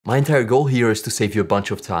My entire goal here is to save you a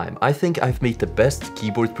bunch of time. I think I've made the best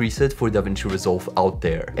keyboard preset for DaVinci Resolve out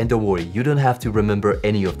there. And don't worry, you don't have to remember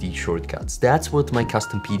any of these shortcuts. That's what my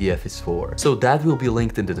custom PDF is for. So that will be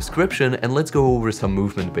linked in the description, and let's go over some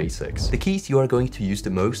movement basics. The keys you are going to use the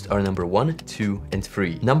most are number 1, 2, and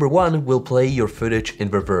 3. Number 1 will play your footage in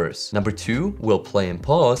reverse. Number 2 will play in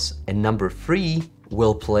pause, and number 3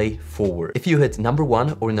 will play forward. If you hit number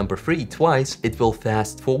 1 or number 3 twice, it will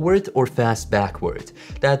fast forward or fast backward.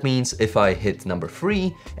 That means if I hit number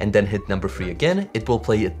 3 and then hit number 3 again, it will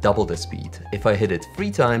play at double the speed. If I hit it 3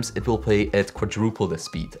 times, it will play at quadruple the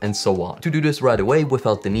speed, and so on. To do this right away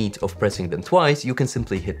without the need of pressing them twice, you can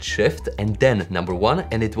simply hit shift and then number 1,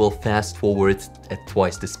 and it will fast forward at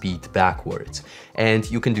twice the speed backwards. And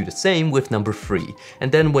you can do the same with number 3. And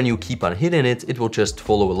then when you keep on hitting it, it will just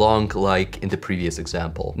follow along like in the previous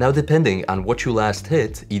example. Now, depending on what you last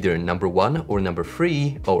hit, either number 1 or number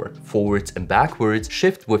 3, or forwards and backwards,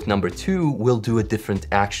 shift with number 2 will do a different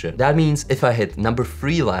action. That means if I hit number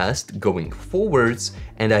 3 last, going forwards,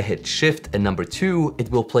 and I hit shift and number 2,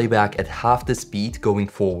 it will play back at half the speed going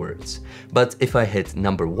forwards. But if I hit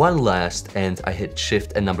number 1 last and I hit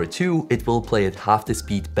shift and number 2, it will play at half the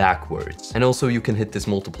speed backwards. And also you can hit this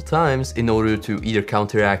multiple times in order to either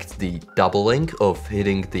counteract the doubling of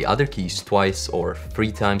hitting the other keys twice or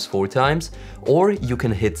 3 times, 4 times, or you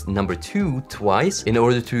can hit number 2 twice in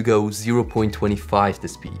order to go 0.25 the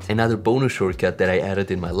speed. Another bonus shortcut that I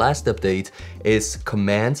added in my last update is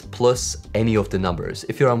Command plus any of the numbers.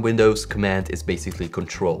 If you're on Windows, Command is basically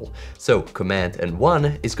Control. So Command and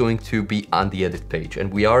 1 is going to be on the edit page,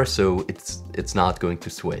 and we are, so it's not going to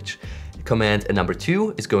switch. Command and number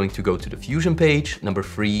 2 is going to go to the Fusion page, number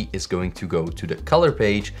 3 is going to go to the Color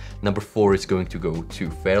page, number 4 is going to go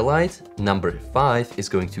to Fairlight, number 5 is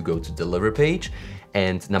going to go to Deliver page,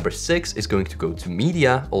 and number 6 is going to go to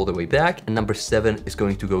Media all the way back, and number 7 is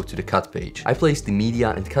going to go to the Cut page. I placed the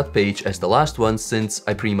Media and Cut page as the last one since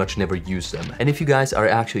I pretty much never use them. And if you guys are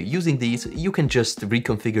actually using these, you can just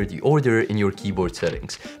reconfigure the order in your keyboard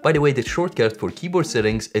settings. By the way, the shortcut for keyboard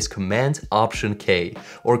settings is Command Option K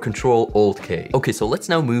or Control Alt K. Okay, so let's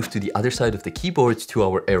now move to the other side of the keyboard to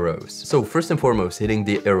our arrows. So first and foremost, hitting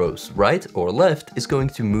the arrows right or left is going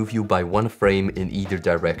to move you by 1 frame in either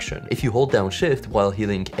direction. If you hold down Shift while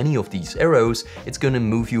hitting any of these arrows, it's going to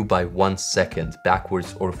move you by 1 second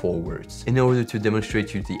backwards or forwards. In order to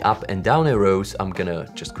demonstrate you the up and down arrows, I'm gonna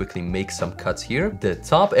just quickly make some cuts here. The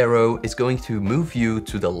top arrow is going to move you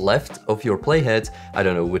to the left of your playhead. I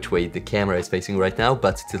don't know which way the camera is facing right now,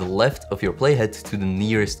 but to the left of your playhead to the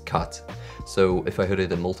nearest cut. So if I hit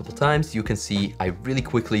it multiple times, you can see I really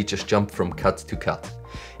quickly just jump from cut to cut.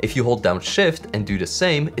 If you hold down Shift and do the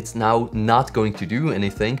same, it's now not going to do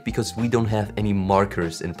anything because we don't have any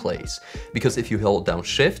markers in place. Because if you hold down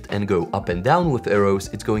Shift and go up and down with arrows,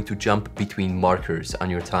 it's going to jump between markers on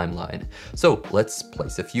your timeline. So let's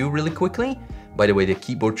place a few really quickly. By the way, the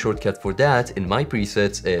keyboard shortcut for that in my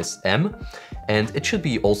presets is M, and it should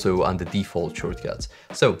be also on the default shortcuts.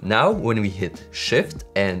 So now when we hit Shift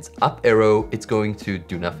and up arrow, it's going to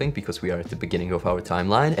do nothing because we are at the beginning of our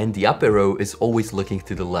timeline, and the up arrow is always looking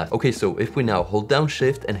to the left. Okay, so if we now hold down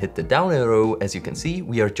Shift and hit the down arrow, as you can see,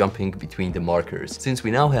 we are jumping between the markers, since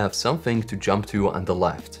we now have something to jump to on the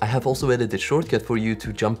left. I have also added a shortcut for you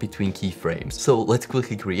to jump between keyframes. So let's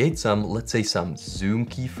quickly create some, let's say some zoom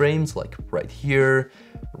keyframes, like right here,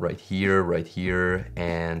 right here, right here,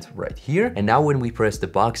 and right here. And now when we press the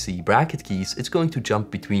boxy bracket keys, it's going to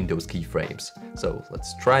jump between those keyframes. So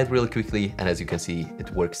let's try it really quickly, and as you can see,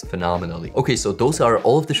 it works phenomenally. Okay, so those are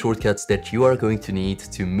all of the shortcuts that you are going to need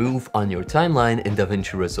to move on your timeline in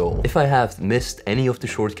DaVinci Resolve. If I have missed any of the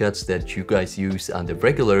shortcuts that you guys use on the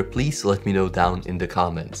regular, please let me know down in the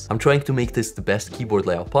comments. I'm trying to make this the best keyboard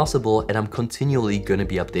layout possible, and I'm continually gonna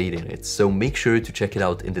be updating it, so make sure to check it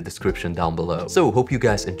out in the description down below. So hope you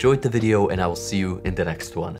guys enjoyed the video, and I will see you in the next one.